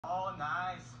Oh,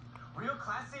 nice. Real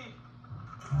classy.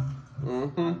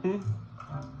 Mm-hmm.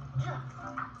 Yeah.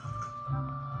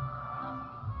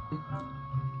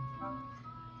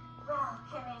 Well,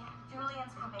 Kimmy,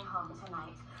 Julian's coming home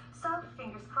tonight. So,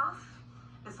 fingers crossed,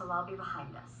 this will all be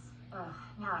behind us. Ugh,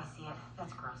 now I see it.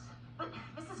 That's gross. But,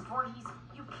 Mrs. Voorhees,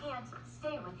 you can't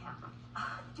stay with him.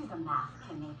 Do the math,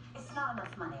 Kimmy. It's not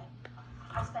enough money.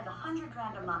 I spend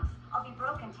 $100,000 a month. I'll be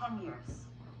broke in 10 years.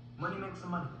 Money makes the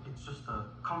money. It's just a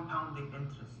compounding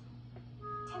interest.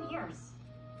 10 years?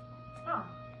 No,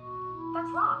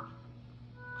 that's wrong.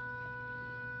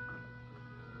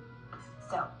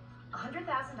 So, $100,000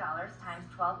 times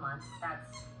 12 months,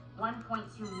 that's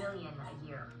 $1.2 million a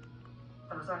year.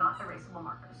 Those are not erasable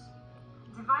markers.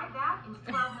 Divide that into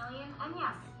 12 million, and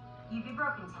yes, you'd be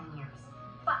broke in 10 years.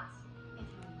 But if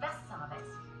you invest some of it,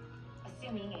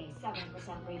 assuming a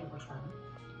 7% rate of return,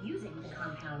 using the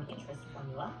compound interest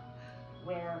formula,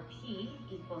 where P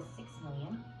equals 6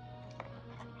 million,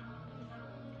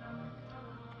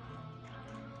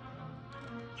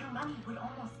 your money would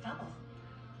almost double.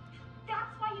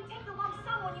 That's why you take the lump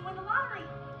sum when you win the lottery.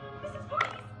 Mrs.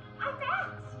 Voorhees, I bet.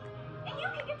 And you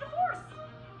can get divorced.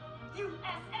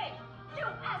 USA!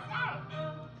 USA!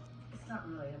 It's not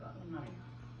really about the money.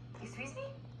 Excuse me?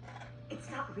 It's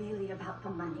not really about the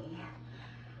money.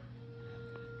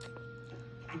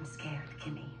 I'm scared,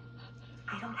 Kimmy.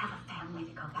 I don't have a family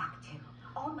to go back to.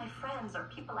 All my friends are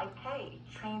people I pay,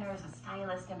 trainers and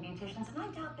stylists and beauticians, and I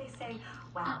doubt they say,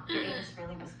 wow, your anus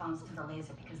really responds to the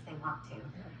laser because they want to.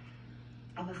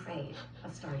 I'm afraid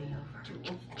of starting over.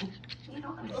 You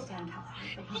don't understand how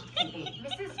hard the world can be.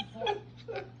 Mrs.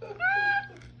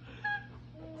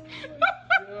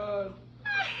 God.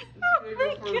 Is he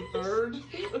gonna go for a third?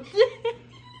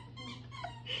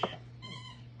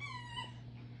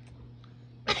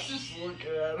 Just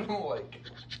looking at him like,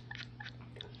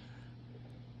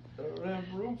 I don't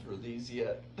have room for these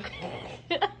yet.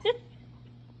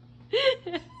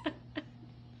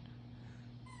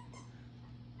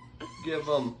 Give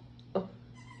them. It's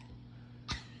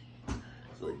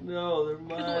like, no, they're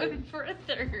mine. Going for a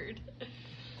third.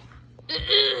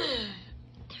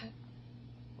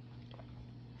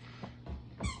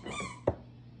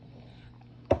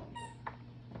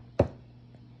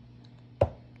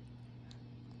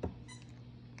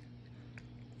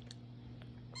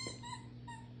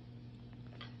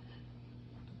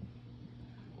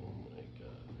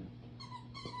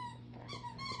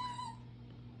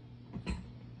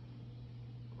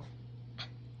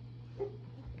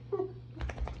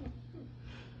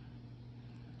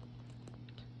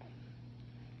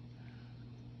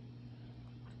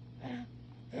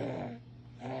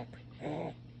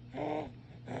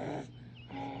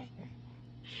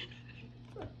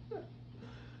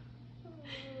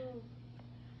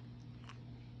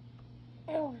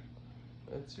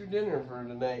 That's your dinner for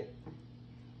tonight.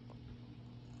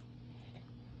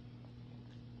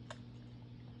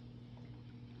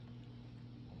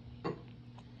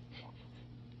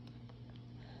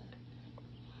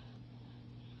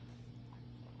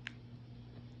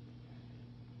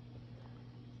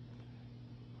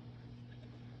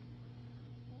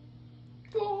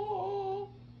 Oh.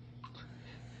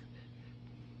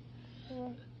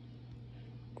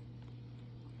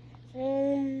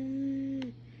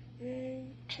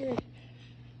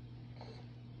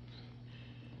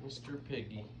 Mr.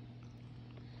 Piggy.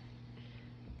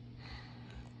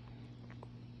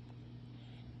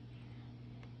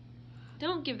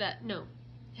 Don't give that. No.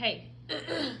 Hey.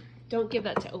 Don't give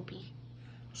that to Opie.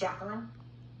 Jacqueline,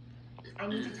 I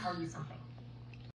need to tell you something.